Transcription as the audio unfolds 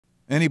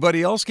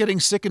Anybody else getting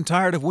sick and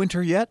tired of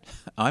winter yet?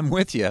 I'm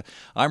with you.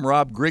 I'm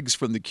Rob Griggs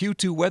from the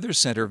Q2 Weather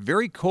Center.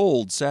 Very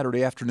cold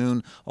Saturday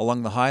afternoon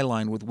along the High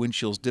Line with wind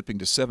chills dipping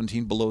to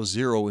 17 below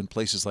zero in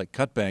places like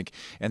Cutbank.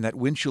 And that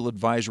wind chill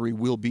advisory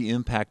will be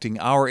impacting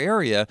our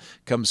area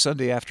come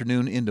Sunday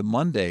afternoon into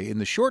Monday. In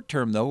the short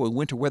term, though, a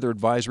winter weather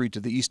advisory to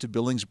the east of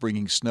Billings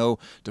bringing snow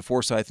to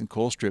Forsyth and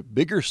Colstrip.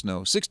 Bigger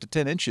snow, 6 to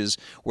 10 inches,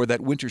 where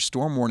that winter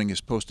storm warning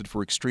is posted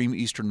for extreme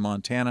eastern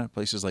Montana,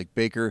 places like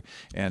Baker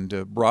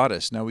and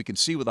Broadus. Now we can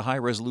see with a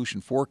high-resolution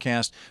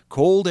forecast,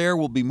 cold air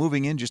will be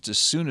moving in just as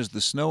soon as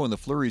the snow and the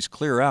flurries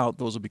clear out.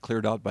 Those will be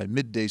cleared out by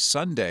midday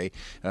Sunday.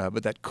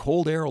 But that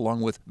cold air,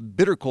 along with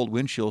bitter cold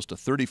wind chills to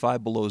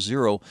 35 below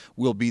zero,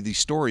 will be the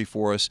story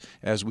for us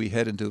as we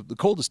head into the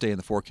coldest day in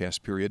the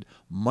forecast period,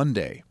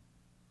 Monday.